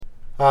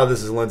Hi,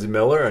 this is Lindsey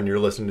Miller, and you're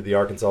listening to the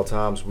Arkansas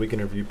Times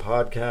Weekend Review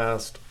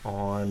podcast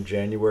on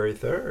January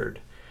 3rd.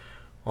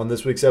 On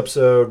this week's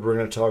episode, we're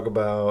going to talk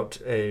about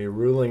a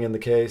ruling in the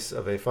case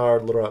of a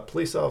fired Little Rock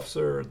police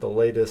officer, the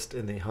latest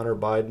in the Hunter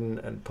Biden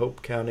and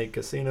Pope County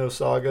casino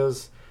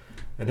sagas,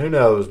 and who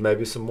knows,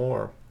 maybe some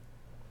more.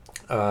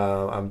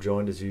 I'm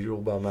joined as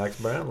usual by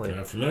Max Brownlee. Good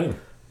afternoon.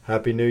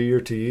 Happy New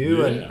Year to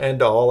you and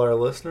to all our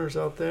listeners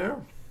out there.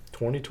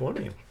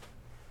 2020.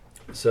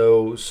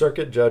 So,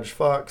 Circuit Judge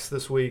Fox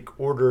this week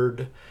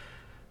ordered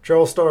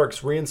Charles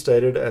Starks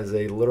reinstated as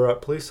a Little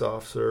Rock police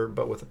officer,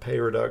 but with a pay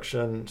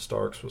reduction.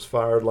 Starks was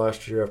fired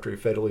last year after he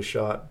fatally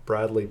shot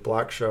Bradley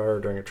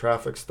Blackshire during a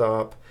traffic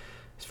stop.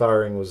 His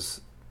firing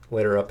was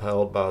later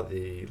upheld by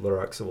the Little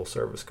Rock Civil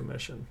Service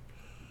Commission.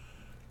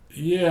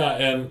 Yeah,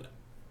 and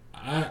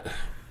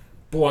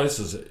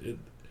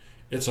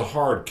it's a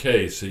hard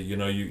case. You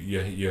know,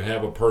 you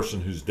have a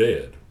person who's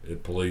dead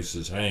at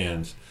police's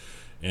hands.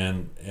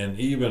 And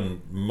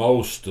even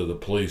most of the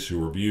police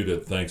who reviewed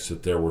it thinks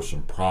that there were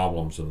some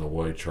problems in the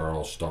way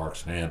Charles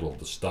Starks handled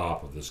the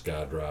stop of this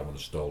guy driving a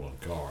stolen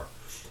car.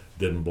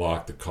 Didn't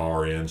block the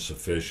car in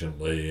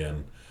sufficiently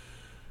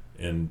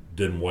and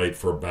didn't wait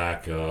for a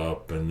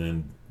backup,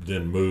 and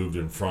then moved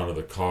in front of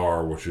the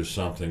car, which is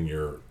something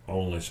you're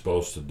only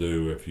supposed to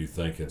do if you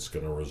think it's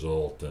going to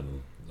result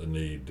in the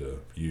need to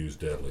use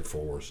deadly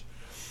force.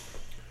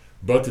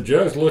 But the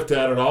judge looked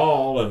at it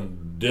all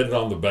and did it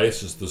on the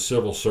basis of the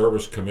Civil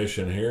Service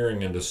Commission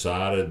hearing and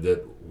decided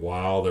that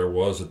while there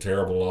was a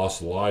terrible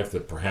loss of life,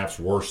 that perhaps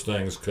worse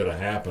things could have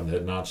happened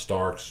had not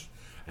Starks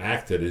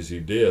acted as he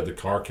did. The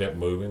car kept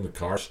moving. The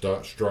car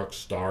struck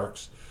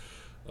Starks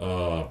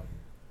and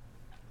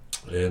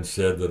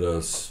said that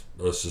a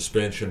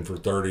suspension for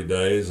 30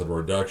 days and a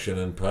reduction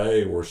in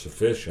pay were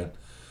sufficient.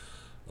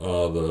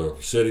 The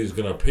city's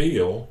going to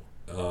appeal.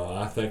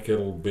 I think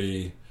it'll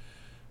be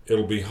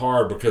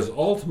hard because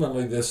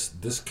ultimately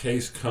this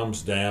case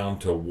comes down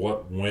to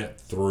what went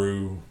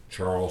through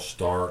Charles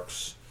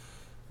Starks'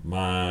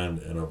 mind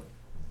in a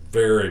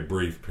very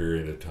brief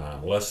period of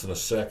time, less than a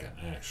second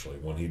actually,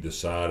 when he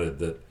decided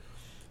that,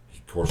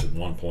 of course at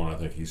one point I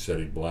think he said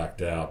he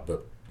blacked out,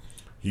 but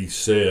he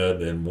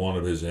said in one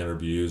of his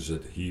interviews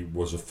that he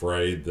was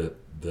afraid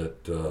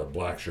that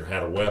Blackshire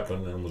had a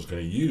weapon and was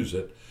going to use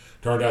it.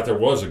 Turned out there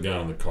was a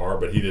gun in the car,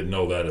 but he didn't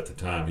know that at the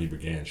time he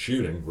began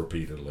shooting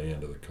repeatedly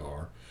into the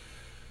car.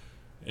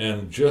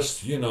 And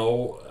just, you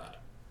know,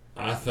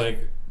 I think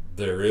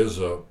there is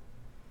I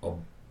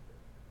don't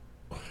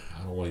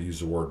want to use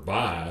the word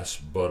bias,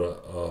 but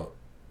a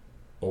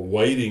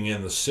weighting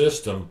in the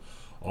system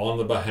on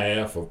the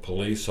behalf of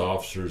police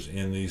officers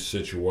in these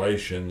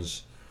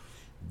situations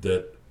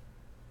that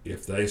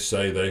if they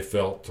say they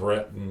felt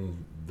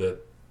threatened, that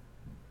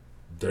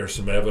there's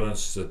some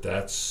evidence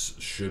that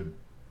should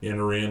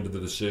enter into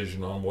the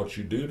decision on what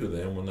you do to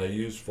them when they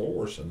use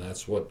force, and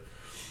that's what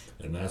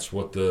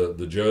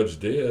the judge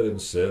did,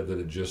 and said that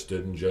it just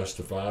didn't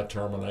justify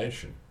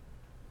termination.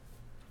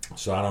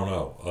 So I don't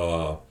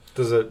know.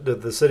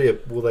 Did the city,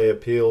 will they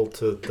appeal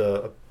to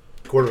the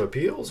Court of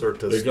Appeals or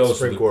to the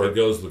Supreme Court? It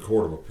goes to the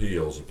Court of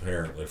Appeals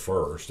apparently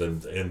first,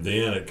 and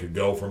then it could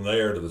go from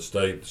there to the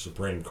state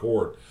Supreme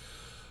Court.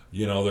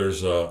 You know,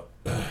 there's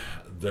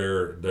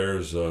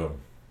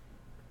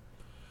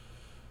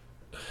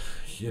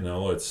you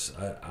know, it's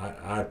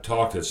I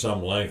talked at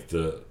some length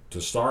to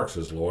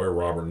Starks' lawyer,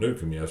 Robert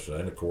Newcomb, yesterday,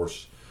 and of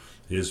course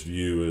his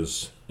view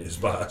is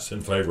biased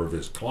in favor of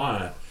his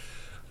client.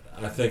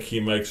 I think he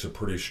makes a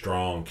pretty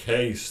strong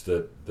case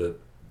that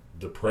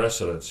the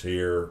precedence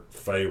here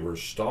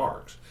favors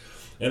Starks.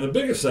 And the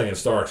biggest thing in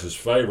Starks'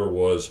 favor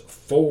was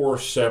 4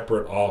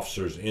 separate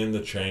officers in the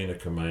chain of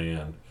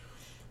command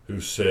who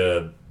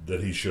said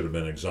that he should have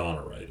been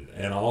exonerated.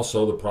 And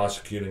also the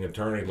prosecuting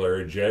attorney,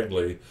 Larry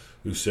Jegley,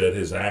 who said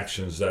his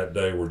actions that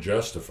day were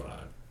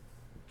justified.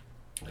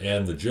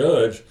 And the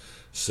judge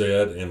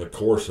said in the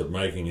course of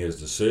making his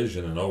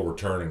decision and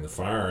overturning the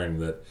firing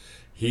that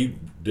he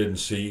didn't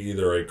see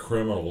either a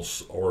criminal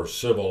or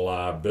civil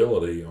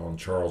liability on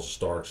Charles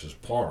Starks'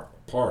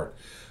 part.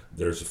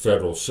 There's a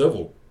federal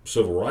civil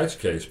rights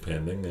case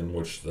pending in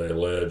which they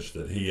allege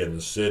that he and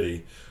the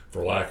city,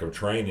 for lack of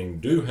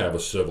training, do have a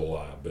civil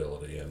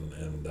liability,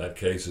 and that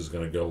case is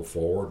going to go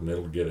forward, and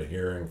it'll get a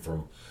hearing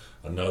from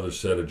another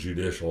set of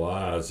judicial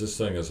eyes. This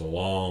thing is a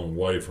long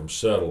way from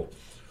settled.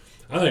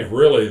 I think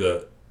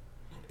really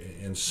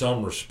in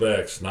some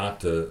respects, not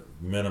to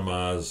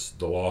minimize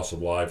the loss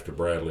of life to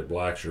Bradley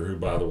Blackshire, who,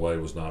 by the way,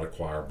 was not a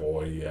choir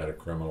boy. He had a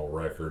criminal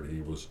record.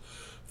 He was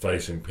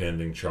facing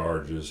pending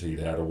charges. He'd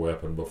had a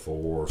weapon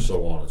before,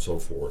 so on and so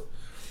forth.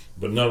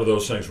 But none of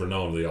those things were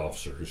known to the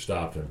officer who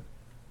stopped him.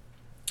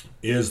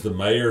 Is the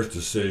mayor's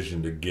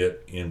decision to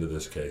get into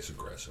this case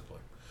aggressively.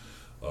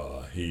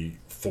 He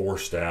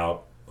forced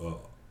out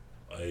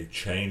a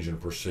change in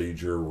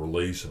procedure,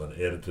 release of an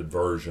edited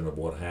version of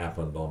what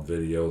happened on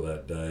video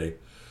that day.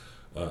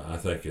 I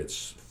think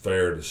it's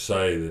fair to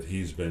say that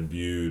he's been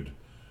viewed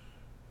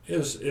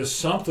is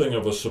something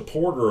of a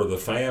supporter of the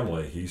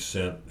family. He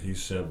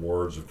sent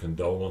words of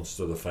condolence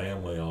to the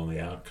family on the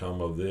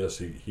outcome of this.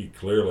 He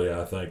clearly,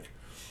 I think,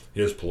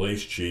 his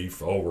police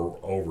chief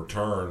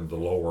overturned the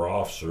lower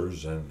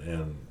officers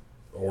and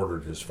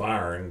ordered his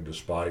firing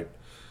despite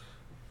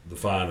the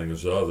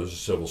findings of others. The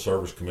Civil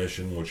Service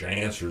Commission, which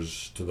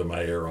answers to the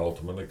mayor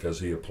ultimately because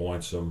he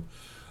appoints them,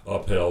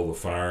 upheld the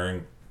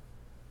firing.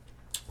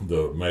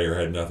 The mayor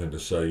had nothing to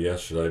say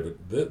yesterday,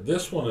 but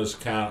this one is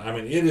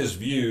it is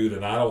viewed,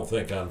 and I don't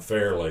think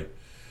unfairly,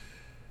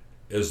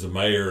 as the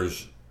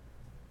mayor's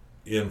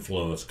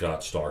influence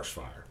got Starks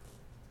fired.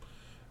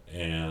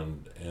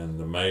 And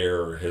the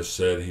mayor has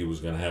said he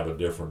was going to have a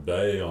different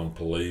day on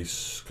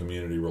police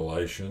community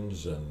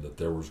relations, and that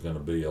there was going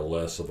to be a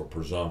less of a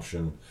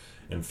presumption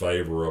in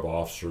favor of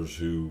officers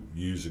who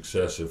use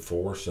excessive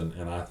force,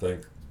 and I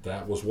think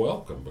that was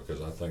welcome,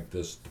 because I think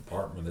this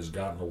department has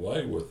gotten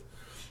away with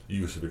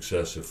use of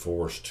excessive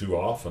force too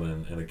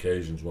often in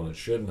occasions when it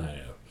shouldn't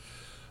have.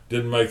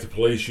 Didn't make the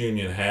police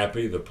union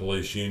happy. The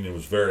police union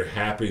was very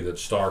happy that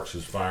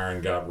Starks'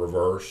 firing got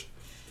reversed.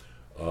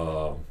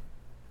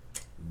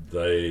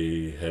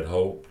 They had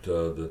hoped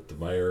that the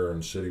mayor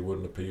and city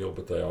wouldn't appeal,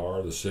 but they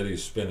are. The city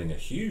is spending a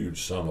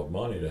huge sum of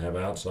money to have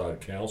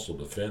outside counsel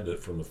defend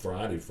it from the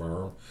Friday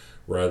firm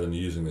rather than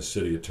using the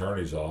city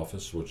attorney's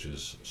office, which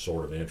is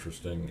sort of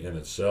interesting in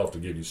itself to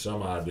give you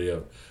some idea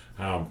of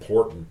how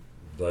important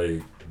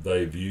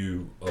they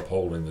view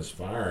upholding this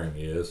firing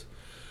is.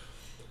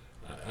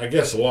 I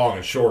guess the long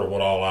and short of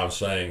what all I'm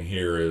saying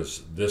here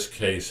is this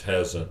case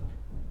hasn't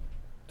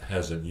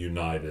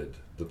united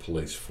the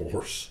police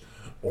force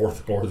or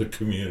the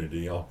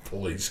community on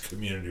police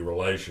community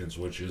relations,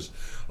 which is,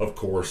 of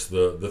course,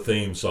 the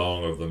theme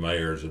song of the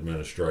mayor's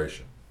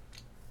administration.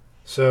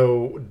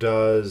 So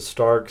does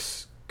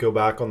Starks go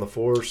back on the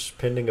force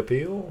pending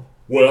appeal?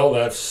 Well,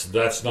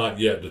 that's not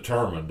yet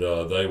determined.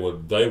 They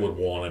would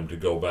want him to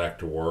go back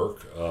to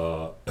work,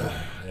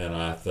 and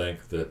I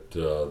think that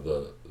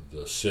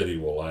the city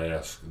will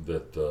ask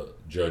that the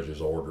judge's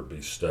order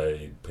be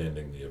stayed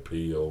pending the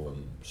appeal,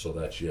 and so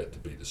that's yet to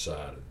be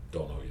decided.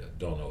 Don't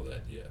know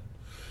that yet.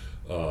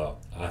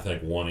 I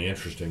think one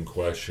interesting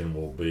question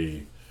will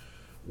be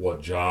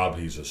what job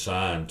he's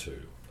assigned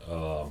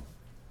to.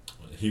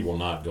 He will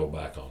not go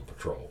back on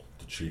patrol.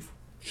 The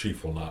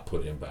chief will not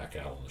put him back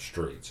out on the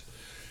streets.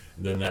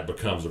 Then that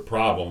becomes a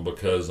problem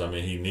because,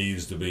 he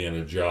needs to be in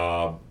a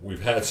job.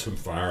 We've had some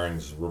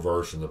firings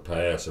reverse in the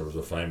past. There was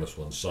a famous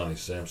one, Sonny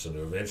Simpson,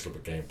 who eventually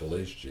became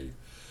police chief,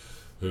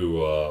 who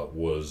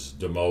was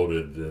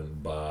demoted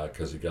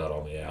because he got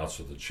on the outs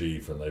with the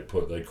chief, and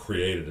they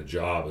created a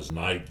job as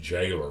night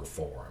jailer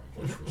for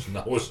him,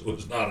 which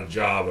was not a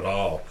job at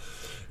all.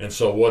 And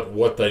so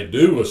what they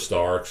do with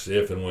Starks,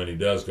 if and when he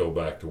does go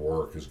back to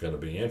work, is going to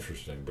be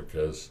interesting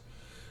because,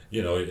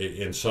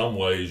 in some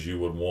ways you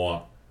would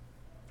want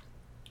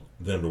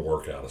them to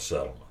work out a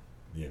settlement,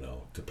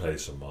 to pay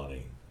some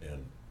money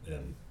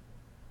and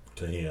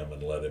to him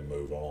and let him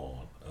move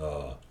on.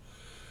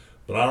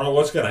 But I don't know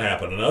what's going to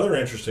happen. Another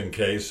interesting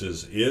case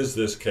is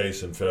this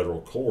case in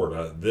federal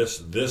court. This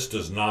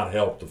does not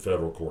help the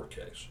federal court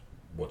case,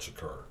 what's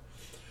occurred.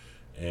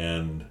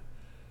 And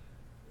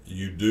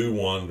you do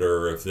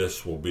wonder if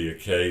this will be a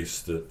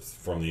case that,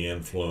 from the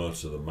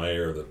influence of the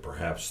mayor, that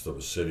perhaps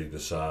the city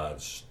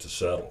decides to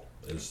settle,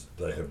 as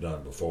they have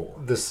done before.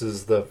 This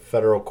is the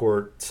federal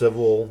court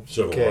civil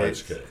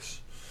rights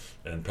case,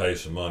 and pay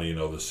some money.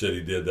 The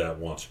city did that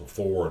once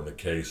before in the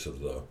case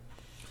of the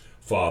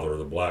father of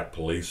the black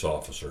police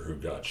officer who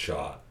got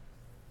shot,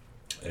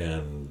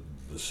 and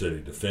the city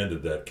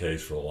defended that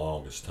case for the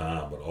longest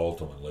time, but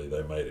ultimately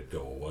they made it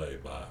go away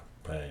by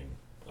paying,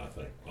 I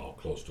think,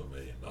 close to $1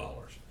 million.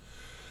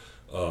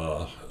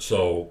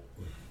 So,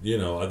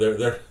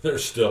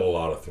 there's still a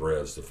lot of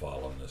threads to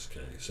follow in this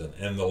case,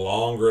 and the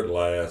longer it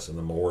lasts and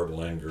the more it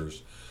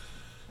lingers,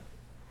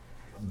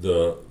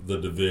 the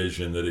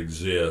division that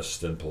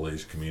exists in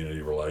police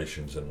community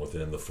relations and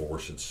within the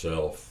force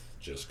itself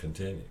just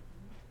continue.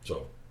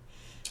 So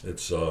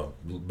it's a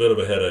bit of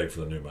a headache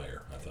for the new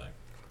mayor, I think.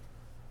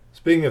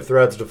 Speaking of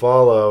threads to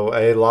follow,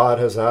 a lot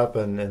has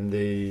happened in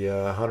the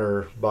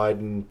Hunter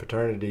Biden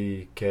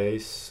paternity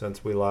case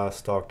since we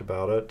last talked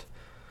about it.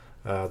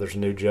 There's a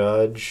new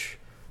judge.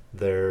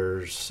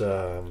 There's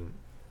a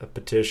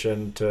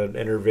petition to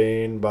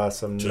intervene by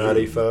some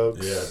nutty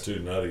folks. Yeah,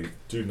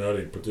 two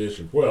nutty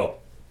petitions. Well,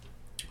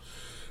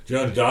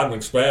 Judge Dodd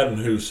McSpadden,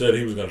 who said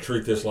he was going to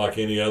treat this like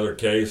any other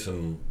case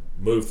and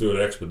move through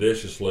it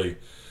expeditiously,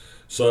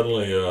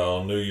 suddenly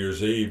on New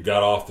Year's Eve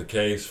got off the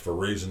case for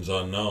reasons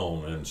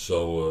unknown, and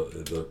so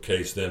the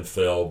case then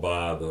fell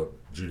by the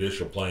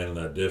judicial plan in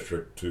that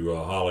district to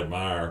Holly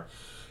Meyer,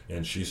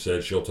 and she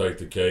said she'll take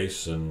the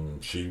case,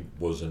 and she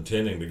was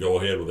intending to go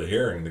ahead with a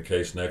hearing in the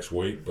case next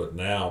week, but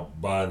now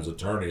Biden's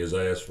attorney has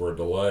asked for a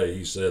delay.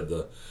 He said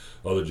the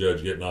other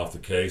judge getting off the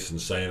case and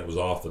saying it was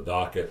off the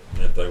docket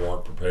meant they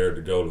weren't prepared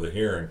to go to the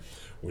hearing.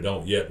 We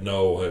don't yet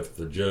know if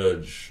the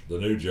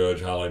new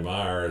judge, Holly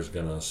Meyer, is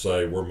going to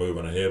say we're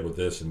moving ahead with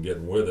this and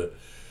getting with it.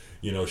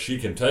 she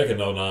can take a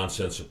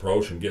no-nonsense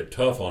approach and get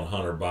tough on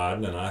Hunter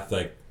Biden, and I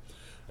think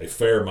a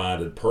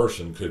fair-minded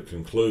person could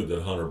conclude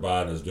that Hunter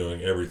Biden is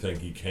doing everything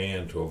he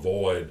can to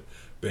avoid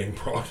being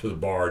brought to the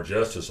bar of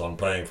justice on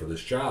paying for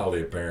this child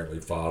he apparently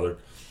fathered.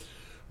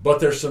 But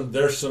there's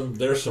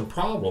some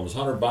problems.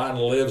 Hunter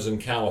Biden lives in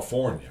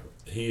California.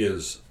 He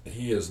is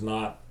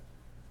not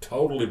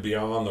totally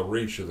beyond the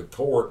reach of the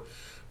court,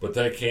 but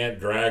they can't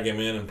drag him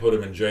in and put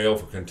him in jail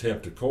for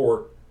contempt of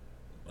court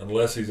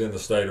unless he's in the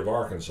state of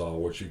Arkansas,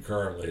 which he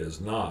currently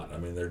is not. I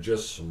mean, there are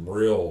just some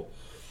real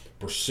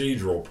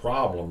procedural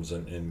problems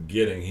in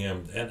getting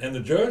him. And the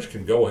judge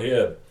can go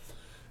ahead,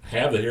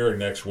 have the hearing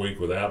next week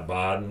without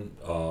Biden,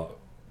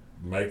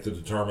 make the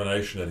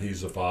determination that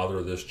he's the father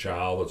of this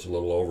child that's a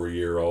little over a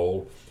year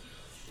old,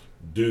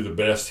 do the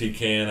best he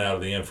can out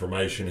of the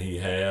information he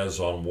has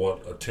on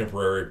what a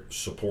temporary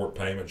support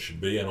payment should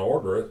be and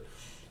order it.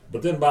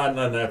 But then Biden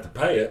doesn't have to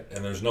pay it,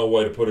 and there's no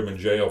way to put him in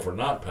jail for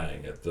not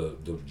paying it.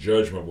 The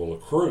judgment will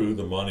accrue,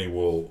 the money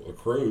will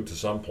accrue to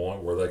some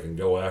point where they can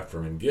go after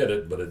him and get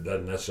it, but it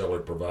doesn't necessarily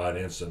provide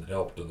instant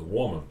help to the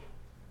woman.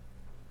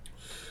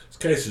 This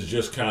case is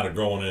just kind of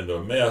going into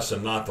a mess,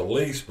 and not the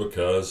least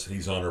because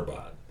he's Hunter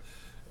Biden.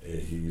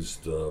 He's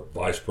the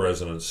vice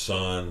president's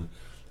son.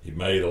 He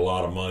made a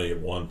lot of money at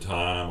one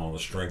time on the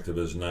strength of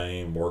his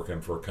name,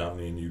 working for a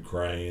company in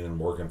Ukraine and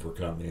working for a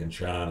company in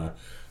China.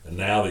 And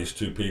now these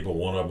two people,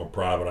 one of them a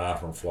private eye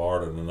from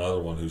Florida and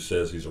another one who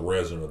says he's a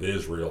resident of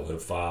Israel,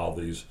 have filed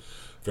these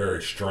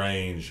very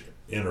strange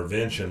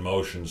intervention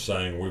motions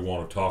saying we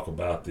want to talk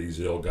about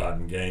these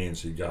ill-gotten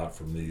gains he got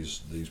from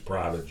these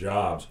private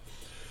jobs.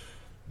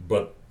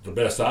 But the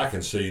best I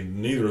can see,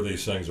 neither of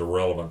these things are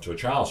relevant to a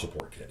child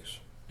support case.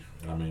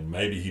 I mean,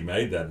 maybe he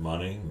made that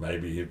money.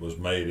 Maybe it was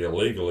made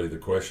illegally. The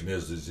question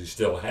is, does he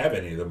still have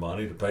any of the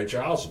money to pay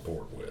child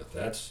support with?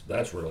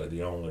 That's really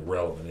the only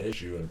relevant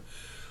issue. And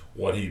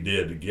what he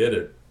did to get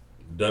it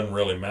doesn't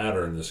really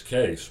matter in this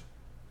case.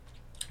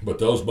 But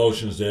those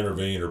motions to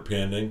intervene are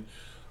pending.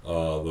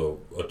 The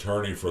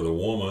attorney for the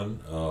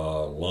woman,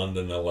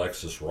 London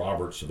Alexis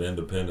Roberts of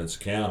Independence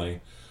County,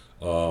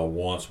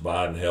 wants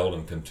Biden held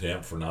in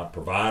contempt for not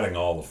providing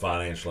all the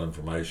financial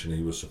information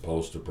he was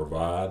supposed to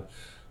provide.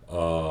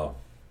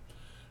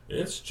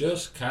 It's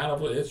just kind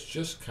of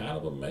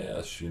a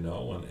mess,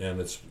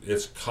 and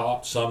it's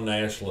caught some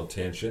national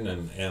attention,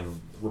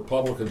 and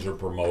Republicans are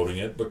promoting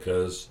it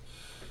because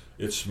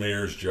it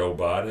smears Joe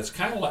Biden. It's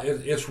kind of like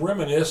it's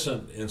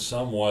reminiscent in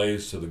some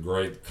ways to the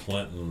great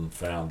Clinton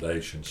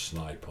Foundation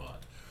snipe hunt.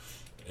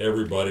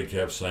 Everybody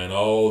kept saying,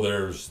 "Oh,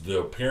 there's the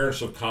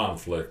appearance of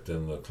conflict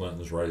in the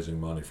Clintons raising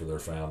money for their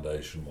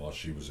foundation while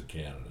she was a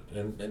candidate,"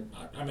 and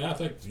I mean I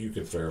think you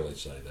could fairly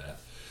say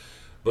that.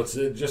 But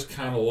it just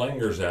kind of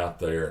lingers out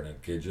there, and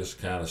it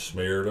just kind of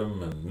smeared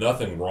him, and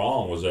nothing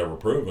wrong was ever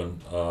proven.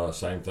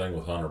 Same thing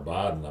with Hunter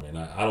Biden. I mean,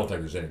 I don't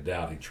think there's any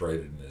doubt he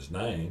traded in his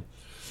name.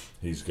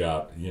 He's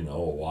got, a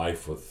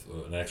wife with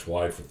an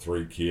ex-wife with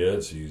 3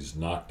 kids. He's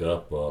knocked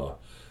up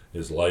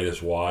his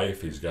latest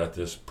wife. He's got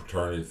this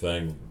paternity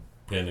thing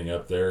pending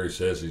up there. He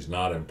says he's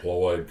not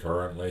employed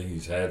currently.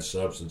 He's had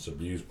substance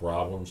abuse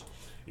problems.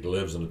 He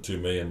lives in a $2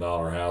 million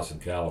house in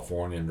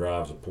California and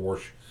drives a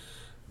Porsche.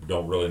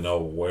 Don't really know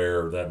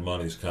where that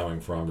money's coming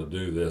from to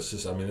do this.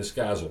 This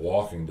guy's a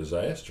walking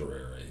disaster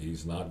area.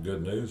 He's not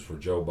good news for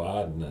Joe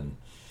Biden, and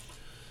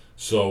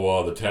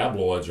so the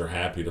tabloids are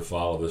happy to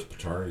follow this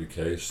paternity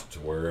case to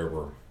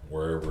wherever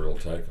it'll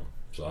take them.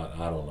 So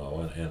I don't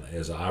know. And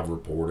as I've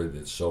reported,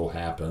 it so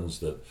happens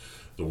that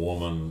the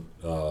woman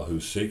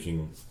who's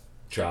seeking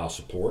child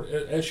support,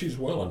 as she's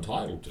well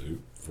entitled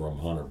to from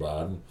Hunter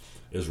Biden,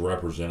 is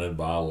represented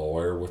by a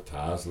lawyer with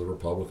ties to the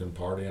Republican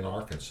Party in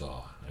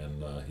Arkansas.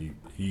 And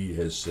he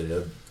has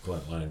said,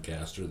 Clint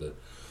Lancaster, that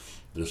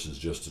this is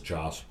just a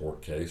child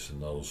support case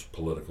and those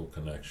political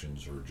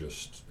connections are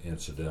just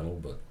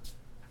incidental,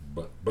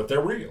 but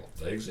they're real.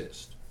 They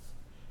exist.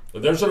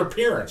 But there's an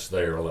appearance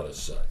there, let us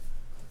say.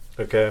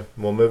 Okay,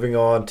 well, moving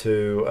on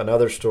to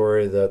another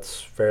story that's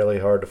fairly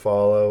hard to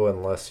follow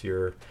unless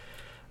you're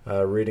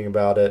reading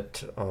about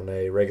it on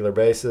a regular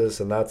basis,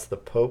 and that's the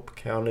Pope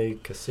County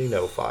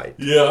casino fight.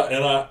 Yeah,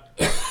 and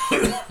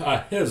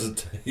I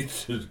hesitate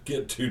to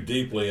get too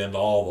deeply into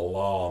all the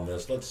law on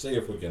this. Let's see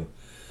if we can.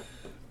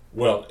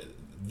 Well,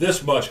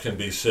 this much can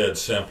be said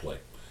simply.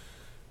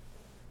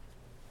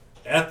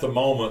 At the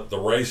moment, the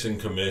Racing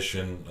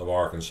Commission of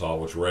Arkansas,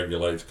 which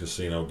regulates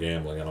casino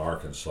gambling in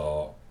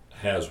Arkansas,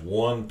 has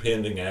one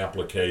pending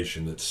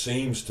application that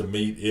seems to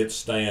meet its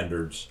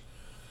standards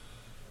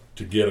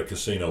to get a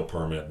casino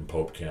permit in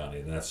Pope County,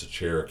 and that's the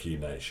Cherokee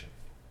Nation.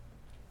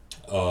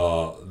 There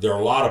are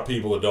a lot of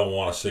people that don't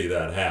want to see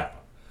that happen.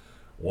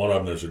 One of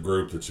them, there's a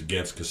group that's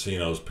against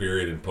casinos,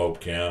 period, in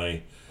Pope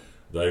County.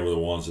 They were the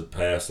ones that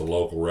passed the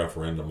local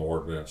referendum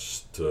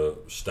ordinance to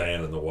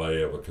stand in the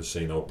way of a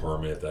casino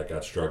permit. That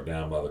got struck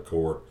down by the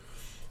court.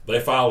 They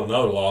filed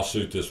another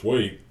lawsuit this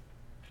week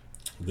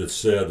that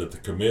said that the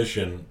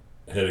commission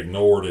had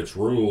ignored its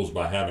rules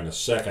by having a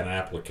second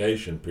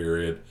application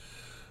period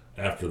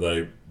after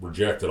they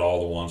rejected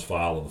all the ones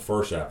filed in the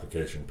first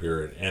application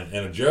period. And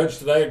a judge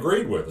today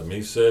agreed with him.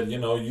 He said,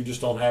 you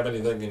just don't have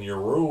anything in your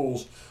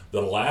rules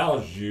that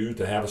allows you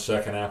to have a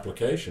second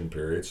application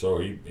period. So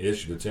he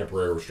issued a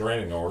temporary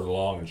restraining order. The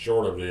long and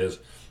short of it is,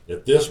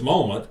 at this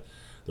moment,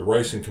 the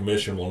Racing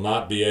Commission will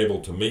not be able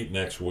to meet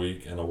next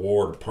week and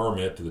award a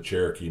permit to the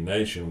Cherokee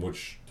Nation,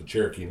 which the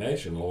Cherokee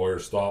Nation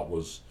lawyers thought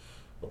was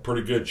a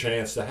pretty good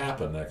chance to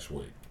happen next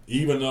week.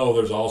 Even though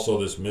there's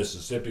also this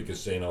Mississippi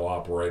casino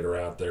operator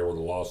out there with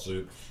a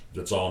lawsuit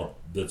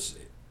that's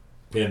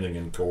pending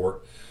in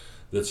court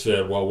that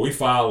said, well, we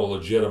filed a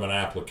legitimate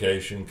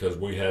application because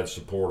we had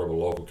support of a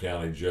local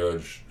county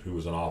judge who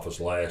was in office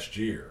last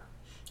year.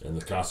 And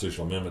the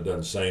constitutional amendment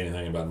doesn't say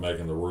anything about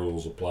making the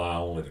rules apply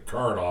only to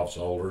current office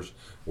holders.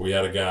 We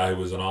had a guy who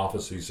was in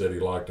office. He said he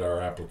liked our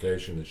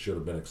application. It should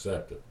have been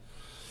accepted.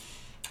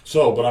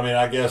 So, but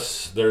I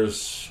guess there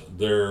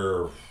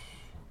are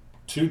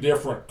two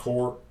different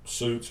court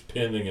suits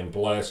pending in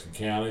Pulaski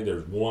County.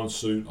 There's one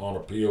suit on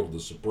appeal to the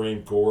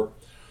Supreme Court.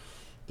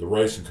 The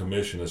Racing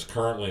Commission is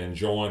currently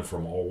enjoined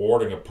from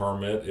awarding a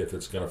permit. If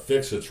it's going to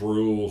fix its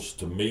rules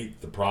to meet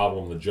the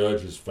problem the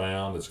judge has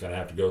found, it's going to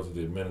have to go through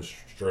the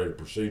Administrative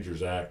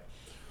Procedures Act.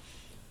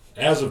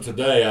 As of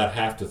today, I'd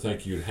have to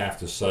think you'd have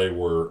to say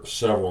we're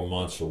several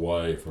months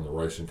away from the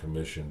Racing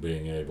Commission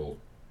being able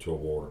to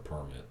award a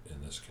permit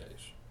in this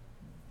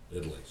case,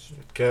 at least.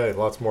 Okay,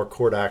 lots more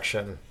court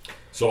action.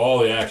 So all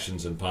the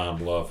actions in Pine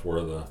Bluff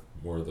where the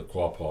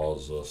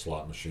Quapaw's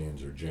slot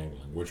machines are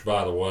jingling, which,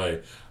 by the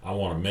way, I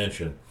want to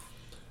mention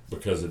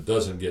because it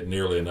doesn't get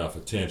nearly enough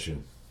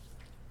attention.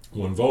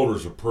 When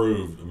voters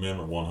approved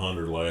Amendment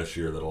 100 last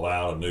year that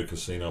allowed a new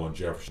casino in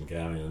Jefferson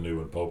County and a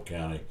new in Pope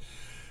County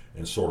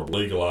and sort of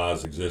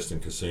legalized existing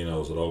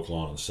casinos at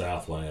Oaklawn and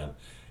Southland,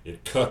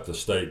 it cut the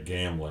state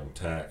gambling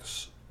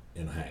tax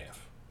in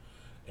half.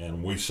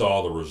 And we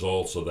saw the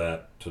results of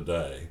that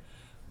today.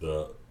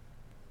 The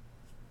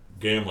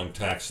gambling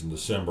tax in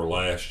December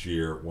last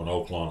year, when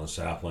Oaklawn and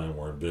Southland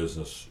were in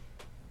business,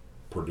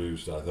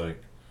 produced, I think,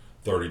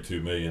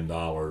 $32 million.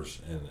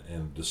 And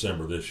in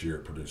December this year,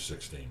 it produced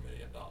 $16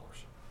 million.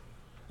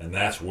 And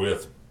that's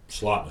with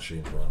slot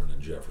machines running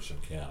in Jefferson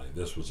County.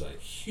 This was a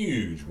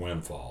huge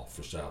windfall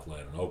for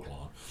Southland and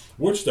Oaklawn,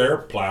 which they're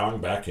plowing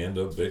back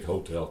into big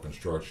hotel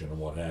construction and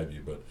what have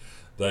you. But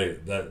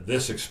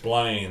this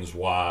explains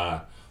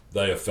why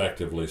they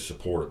effectively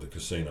supported the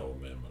casino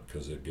amendment,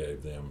 because it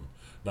gave them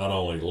not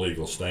only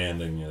legal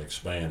standing and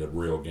expanded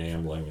real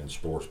gambling and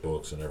sports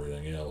books and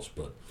everything else,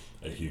 but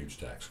a huge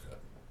tax cut.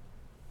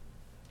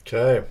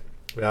 Okay.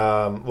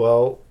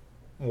 Well,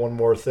 one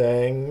more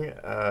thing.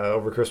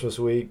 Over Christmas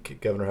week,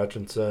 Governor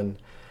Hutchinson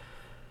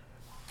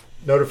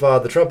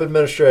notified the Trump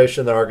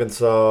administration that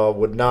Arkansas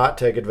would not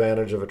take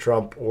advantage of a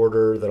Trump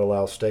order that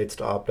allows states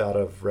to opt out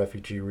of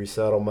refugee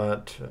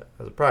resettlement.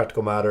 As a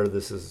practical matter,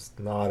 this is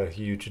not a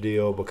huge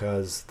deal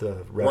because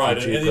the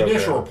refugee and the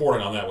initial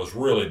reporting on that was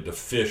really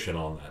deficient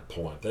on that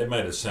point. They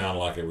made it sound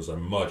like it was a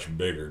much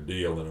bigger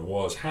deal than it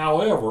was.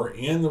 However,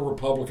 in the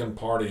Republican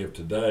Party of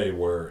today,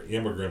 where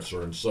immigrants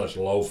are in such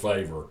low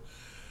favor,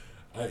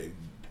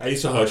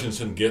 Asa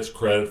Hutchinson gets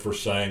credit for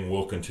saying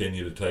we'll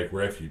continue to take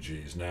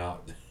refugees.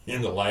 Now,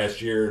 in the last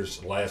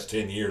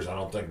 10 years, I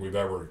don't think we've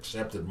ever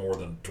accepted more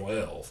than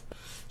 12.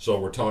 So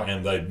we're talking,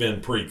 and they've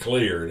been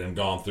pre-cleared and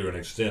gone through an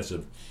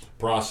extensive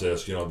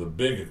process. The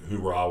big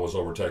hoorah was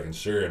overtaking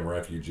Syrian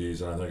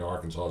refugees, and I think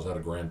Arkansas has had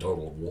a grand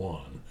total of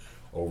 1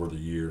 over the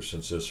years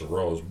since this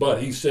arose.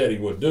 But he said he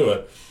would do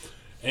it,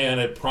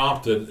 and it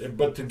prompted.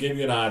 But to give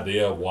you an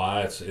idea of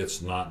why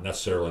it's not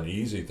necessarily an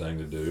easy thing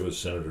to do, is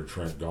Senator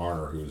Trent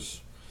Garner,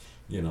 who's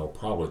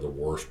probably the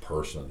worst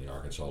person in the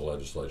Arkansas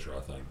legislature,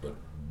 I think, but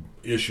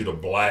issued a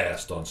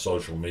blast on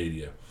social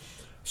media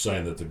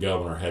saying that the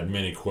governor had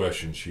many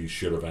questions she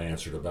should have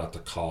answered about the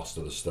cost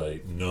of the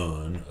state,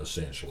 none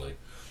essentially,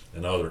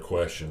 and other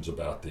questions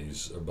about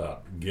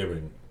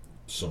giving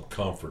some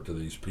comfort to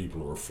these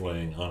people who are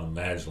fleeing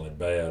unimaginably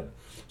bad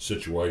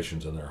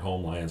situations in their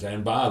homelands.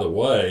 And by the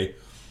way,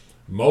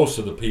 most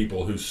of the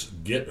people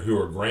who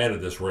are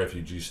granted this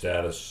refugee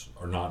status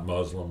are not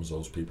Muslims.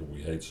 Those people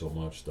we hate so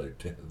much, the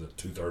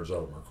 2/3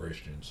 of them are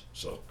Christians.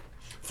 So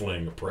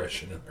fleeing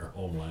oppression in their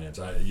homelands.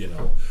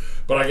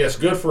 But I guess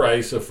good for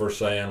Asa for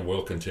saying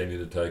we'll continue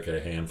to take a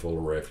handful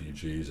of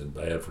refugees, and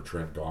bad for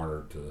Trent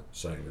Garner to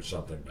saying there's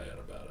something bad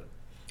about it.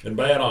 And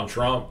bad on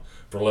Trump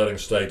for letting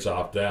states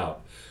opt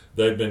out.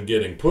 They've been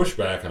getting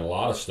pushback in a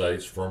lot of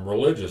states from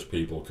religious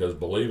people because,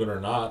 believe it or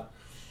not,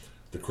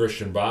 the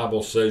Christian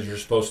Bible says you're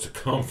supposed to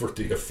comfort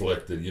the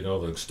afflicted.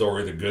 The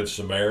story of the Good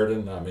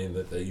Samaritan,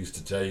 that they used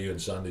to tell you in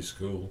Sunday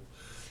school.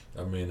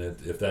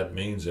 If that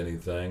means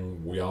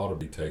anything, we ought to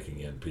be taking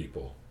in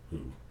people who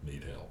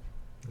need help.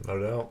 No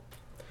doubt.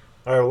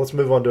 All right, well, let's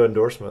move on to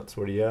endorsements.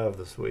 What do you have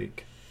this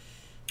week?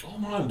 All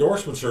my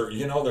endorsements are,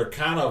 they're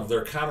kind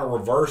of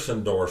reverse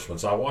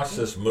endorsements. I watched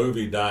this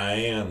movie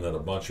Diane that a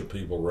bunch of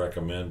people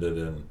recommended,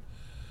 and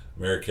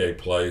Mary Kay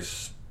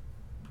Place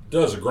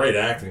does a great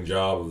acting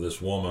job of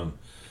this woman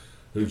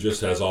who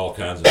just has all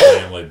kinds of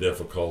family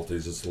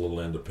difficulties. It's a little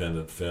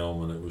independent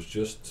film, and it was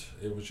just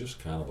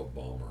kind of a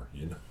bummer,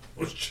 you know. It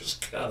was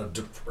just kind of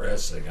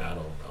depressing. I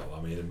don't know.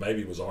 I mean,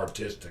 maybe it was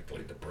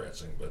artistically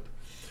depressing, but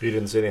you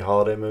didn't see any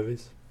holiday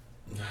movies?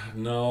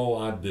 No,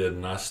 I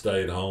didn't. I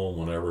stayed home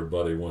when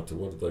everybody went to.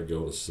 What did they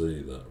go to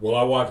see?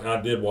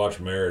 I did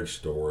watch Marriage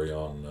Story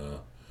on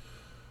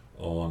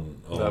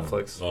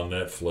Netflix. On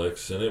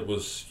Netflix, and it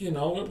was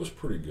it was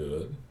pretty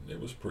good.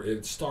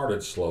 It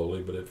started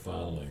slowly, but it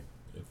finally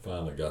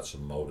got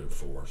some motive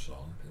force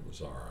on it. It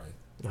was all right.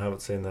 I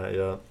haven't seen that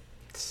yet.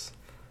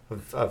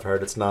 I've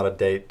heard it's not a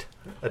date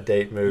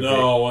movie.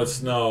 No,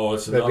 it's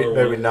another one.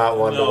 Maybe not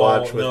one to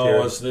watch with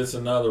your... it's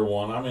another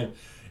one. I mean,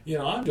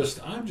 I'm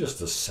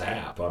just a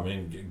sap. I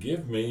mean,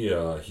 give me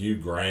Hugh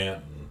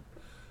Grant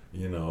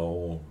and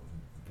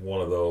one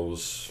of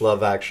those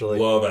Love Actually.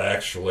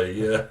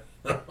 Yeah.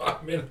 I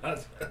mean,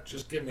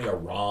 just give me a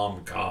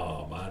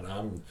rom-com.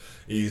 I'm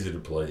easy to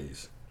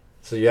please.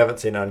 So you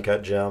haven't seen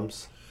Uncut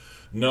Gems?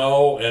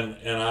 No, and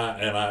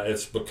I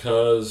it's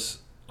because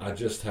I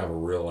just have a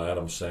real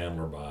Adam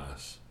Sandler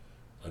bias.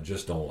 I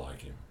just don't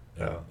like him.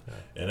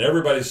 And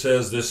everybody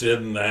says this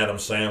isn't Adam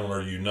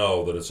Sandler,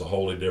 that it's a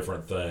wholly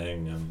different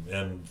thing.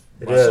 And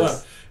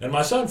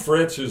my son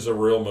Fritz, who's a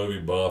real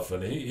movie buff,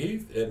 and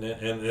he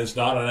it's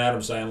not an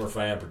Adam Sandler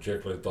fan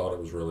particularly, thought it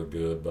was really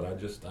good, but I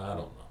don't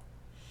know.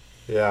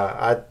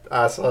 Yeah,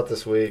 I saw it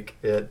this week.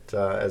 It,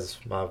 as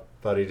my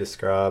buddy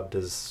described,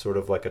 is sort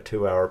of like a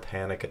 2-hour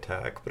panic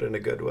attack, but in a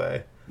good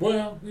way.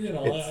 Well,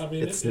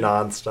 it's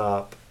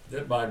nonstop.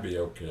 It might be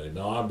okay.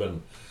 No, I've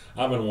been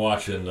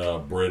watching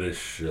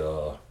British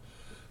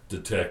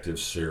detective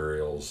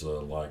serials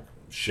like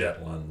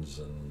Shetlands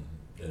and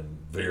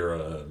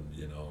Vera,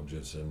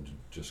 and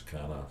just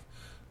kind of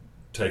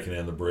taking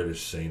in the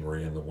British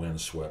scenery and the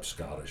windswept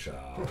Scottish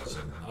Isles,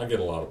 and I get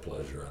a lot of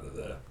pleasure out of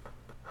that.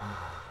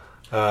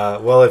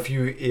 Well, if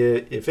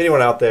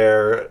anyone out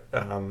there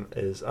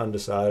is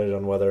undecided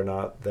on whether or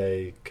not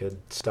they could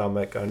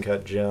stomach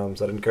Uncut Gems,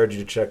 I'd encourage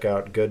you to check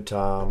out Good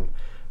Time,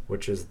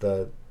 which is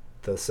the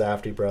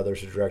Safdie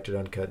brothers who directed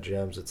Uncut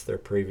Gems. It's their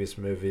previous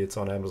movie. It's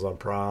on Amazon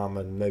Prime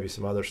and maybe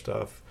some other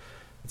stuff.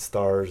 It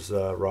stars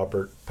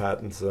Robert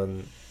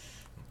Pattinson,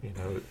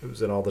 who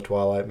was in all the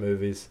Twilight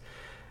movies,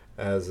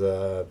 as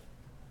a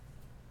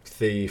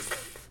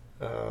thief,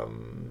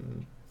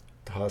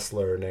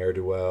 hustler,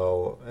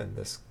 ne'er-do-well, and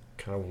this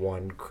kind of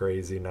one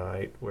crazy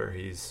night where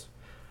he's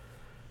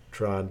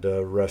trying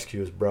to rescue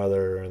his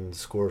brother and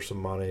score some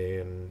money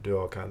and do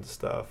all kinds of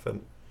stuff.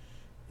 And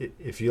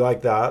if you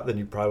like that, then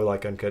you probably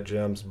like Uncut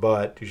Gems,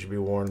 but you should be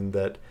warned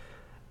that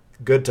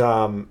Good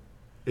Time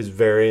is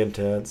very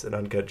intense and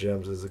Uncut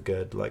Gems is a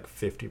good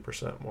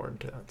 50% more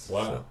intense.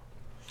 Wow. So.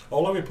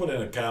 Oh, let me put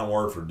in a kind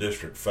word for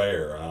District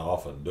Fair. I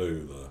often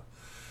do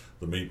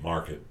the meat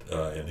market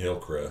in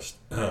Hillcrest.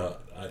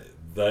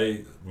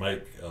 They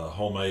make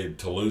homemade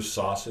Toulouse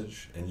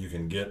sausage, and you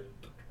can get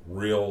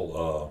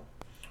real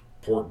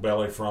pork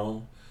belly from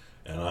them.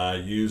 And I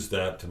use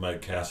that to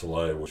make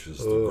cassoulet, which is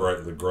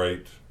the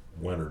great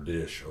winter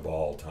dish of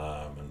all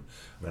time.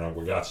 And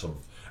we got some.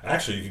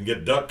 Actually, you can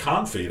get duck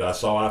confit. I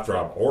saw after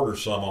I ordered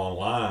some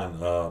online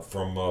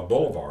from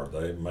Boulevard.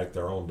 They make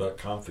their own duck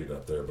confit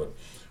up there, but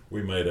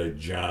we made a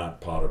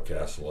giant pot of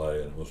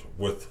cassoulet, and it was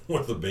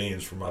with the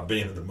beans from my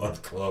Bean of the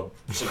Month Club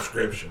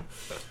subscription.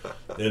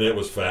 And it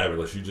was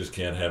fabulous. You just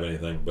can't have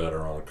anything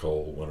better on a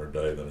cold winter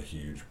day than a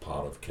huge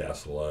pot of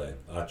cassoulet.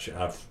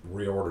 I've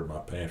reordered my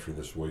pantry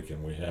this week,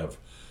 and we have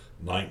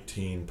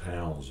 19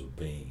 pounds of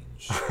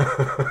beans.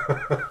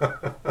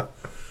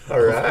 All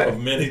right. Of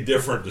many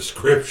different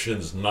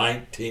descriptions.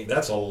 19.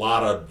 That's a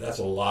lot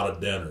of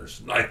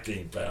dinners.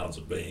 19 pounds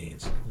of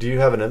beans. Do you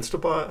have an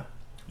Instapot?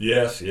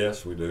 Yes,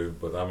 we do.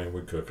 But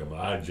we cook them.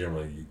 I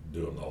generally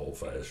do them the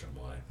old-fashioned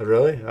way.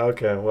 Really?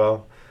 Okay.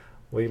 Well,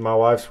 my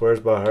wife swears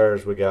by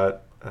hers. We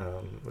got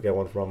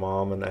one from my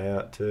mom and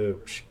aunt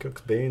too. She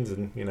cooks beans,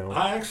 and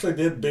I actually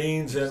did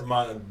beans, and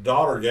my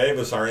daughter gave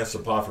us our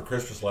Instant Pot for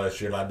Christmas last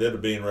year, and I did a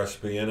bean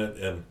recipe in it.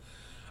 And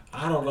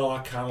I don't know. I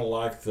kind of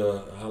like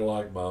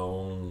my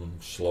own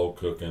slow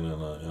cooking in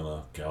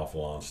a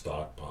Calphalon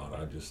stock pot.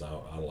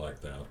 I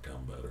like the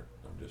outcome better.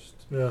 I'm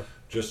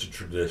just a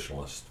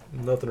traditionalist.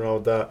 Nothing wrong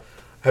with that.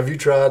 Have you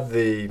tried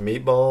the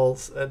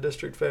meatballs at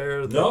District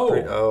Fair?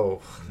 No.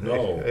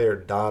 They're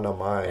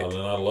dynamite. And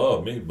I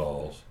love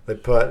meatballs. They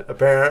put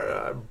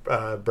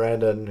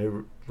Brandon,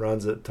 who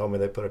runs it, told me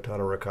they put a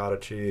ton of ricotta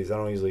cheese. I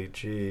don't usually eat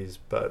cheese,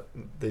 but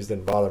these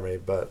didn't bother me.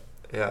 But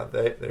yeah,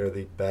 they're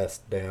the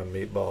best damn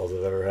meatballs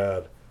I've ever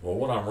had. Well,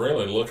 what I'm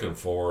really looking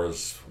for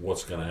is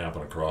what's going to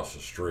happen across the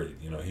street.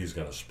 He's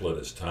going to split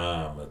his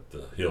time at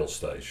the Hill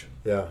Station.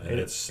 Yeah, and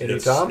it's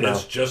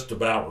just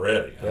about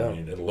ready. Yeah. I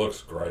mean, it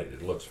looks great.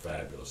 It looks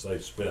fabulous. They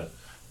spent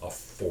a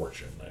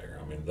fortune there.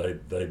 I mean,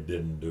 they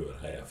didn't do it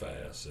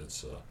half-ass.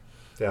 It's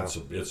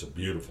a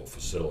beautiful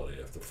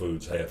facility. If the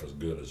food's half as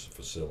good as the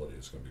facility,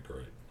 it's going to be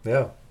great.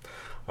 Yeah.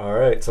 All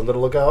right, something to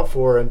look out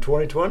for in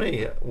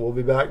 2020. We'll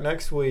be back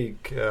next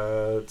week.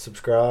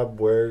 Subscribe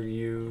where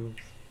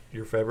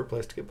your favorite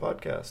place to get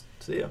podcasts.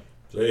 See ya.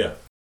 So yeah,